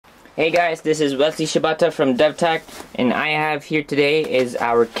Hey guys, this is Wesley Shibata from DEVTAC, and I have here today is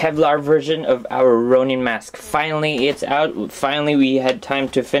our Kevlar version of our RONIN mask. Finally, it's out. Finally, we had time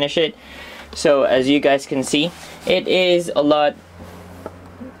to finish it. So, as you guys can see, it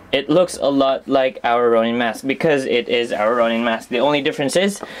looks a lot like our RONIN mask because it is our RONIN mask. The only difference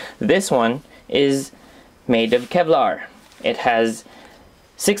is this one is made of Kevlar. It has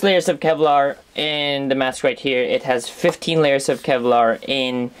 6 layers of Kevlar in the mask right here. It has 15 layers of Kevlar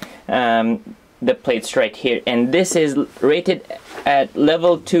in the plates right here, and this is rated at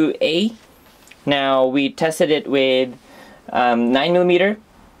level 2A. Now we tested it with 9mm,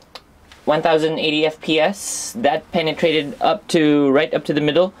 1080 FPS. That penetrated right up to the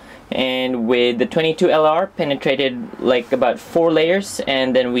middle, and with the 22 LR penetrated like about 4 layers,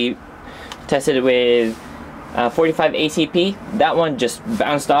 and then we tested it with 45 ACP. That one just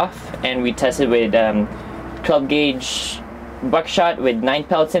bounced off, and we tested with 12 gauge buckshot with 9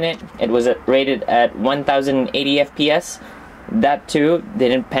 pellets in it. It was rated at 1080 FPS. That too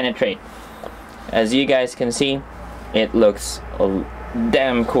didn't penetrate. As you guys can see, it looks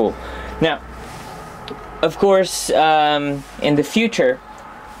damn cool. Now, of course, in the future,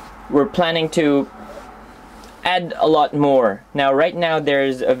 we're planning to add a lot more. Now, right now,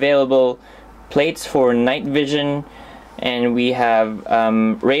 there's available plates for night vision, and we have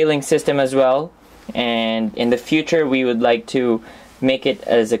railing system as well. And in the future, we would like to make it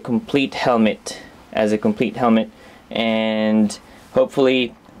as a complete helmet, and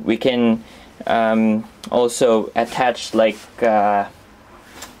hopefully we can also attach like gas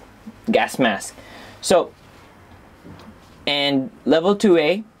mask. So, and level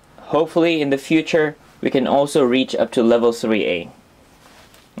 2A, hopefully in the future we can also reach up to level 3A.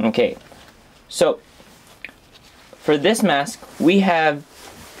 Okay, so for this mask we have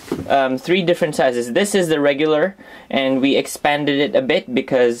 3 different sizes. This is the regular, and we expanded it a bit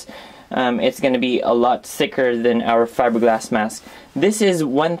because it's going to be a lot thicker than our fiberglass mask. This is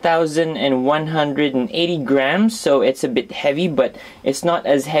 1,180 grams, so it's a bit heavy, but it's not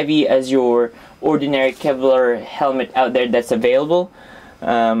as heavy as your ordinary Kevlar helmet out there that's available.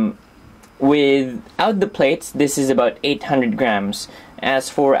 Without the plates, this is about 800 grams. As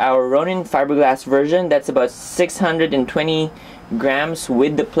for our RONIN fiberglass version, that's about 620 grams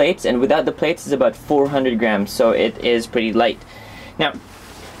with the plates, and without the plates is about 400 grams, so it is pretty light. Now,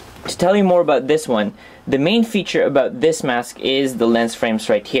 to tell you more about this one, the main feature about this mask is the lens frames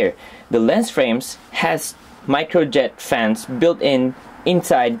right here. The lens frames has microjet fans built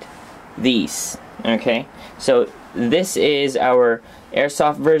inside these. Okay, so this is our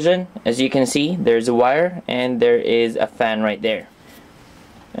airsoft version. As you can see, there's a wire and there is a fan right there.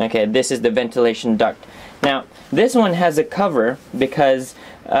 Okay, this is the ventilation duct. Now, this one has a cover because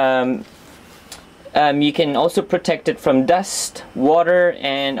you can also protect it from dust, water,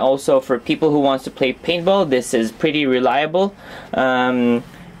 and also for people who wants to play paintball, this is pretty reliable.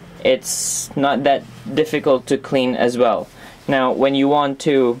 It's not that difficult to clean as well. Now, when you want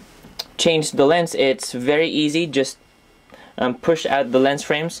to change the lens, it's very easy. Just push out the lens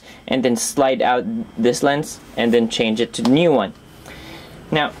frames and then slide out this lens and then change it to the new one.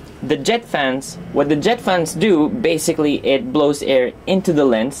 Now, the jet fans, what the jet fans do, basically it blows air into the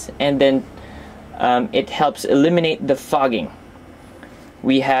lens, and then it helps eliminate the fogging.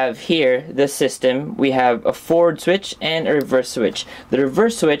 We have here the system. We have a forward switch and a reverse switch. The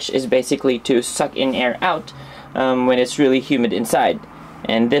reverse switch is basically to suck in air out when it's really humid inside.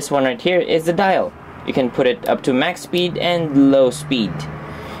 And this one right here is the dial. You can put it up to max speed and low speed.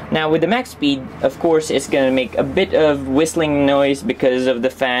 Now with the max speed, of course, it's going to make a bit of whistling noise because of the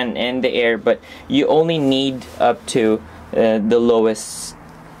fan and the air, but you only need up to the lowest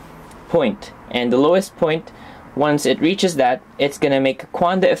point. And the lowest point, once it reaches that, it's going to make a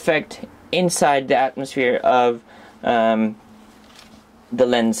coanda effect inside the atmosphere of the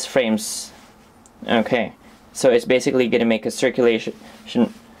lens frames. Okay, so it's basically going to make a circulation,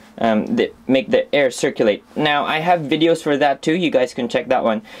 make the air circulate. Now I have videos for that too. You guys can check that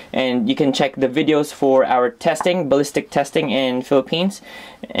one, and you can check the videos for our testing, ballistic testing in Philippines,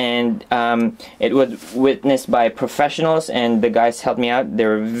 and it was witnessed by professionals, and the guys helped me out. They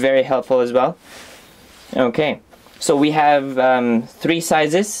were very helpful as well. Okay, so we have 3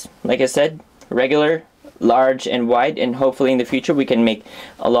 sizes, like I said: regular, large, and wide, and hopefully in the future we can make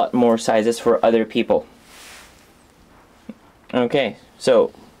a lot more sizes for other people. Okay,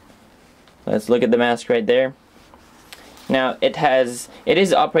 so let's look at the mask right there. Now it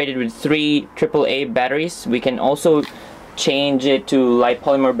is operated with 3 AAA batteries. We can also change it to light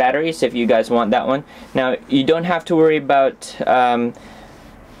polymer batteries if you guys want that one. Now you don't have to worry about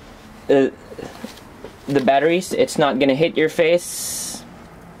the batteries. It's not gonna hit your face.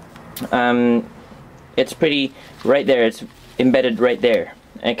 it's pretty right there, it's embedded right there.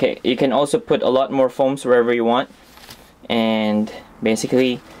 Okay, you can also put a lot more foams wherever you want, and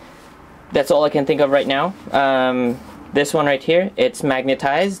basically that's all I can think of right now. This one right here, it's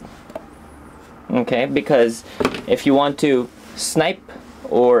magnetized, okay, because if you want to snipe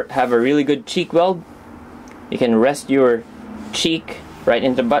or have a really good cheek weld, you can rest your cheek right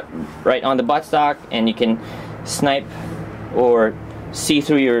on the buttstock, and you can snipe or see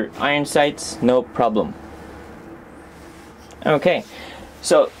through your iron sights, no problem. Okay,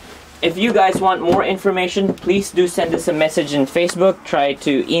 so if you guys want more information, please do send us a message in Facebook. Try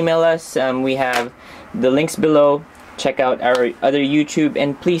to email us. We have the links below. Check out our other YouTube,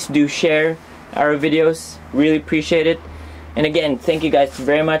 and please do share our videos. Really appreciate it. And again, thank you guys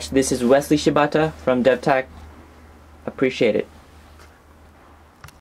very much. This is Wesley Shibata from DEVTAC. Appreciate it.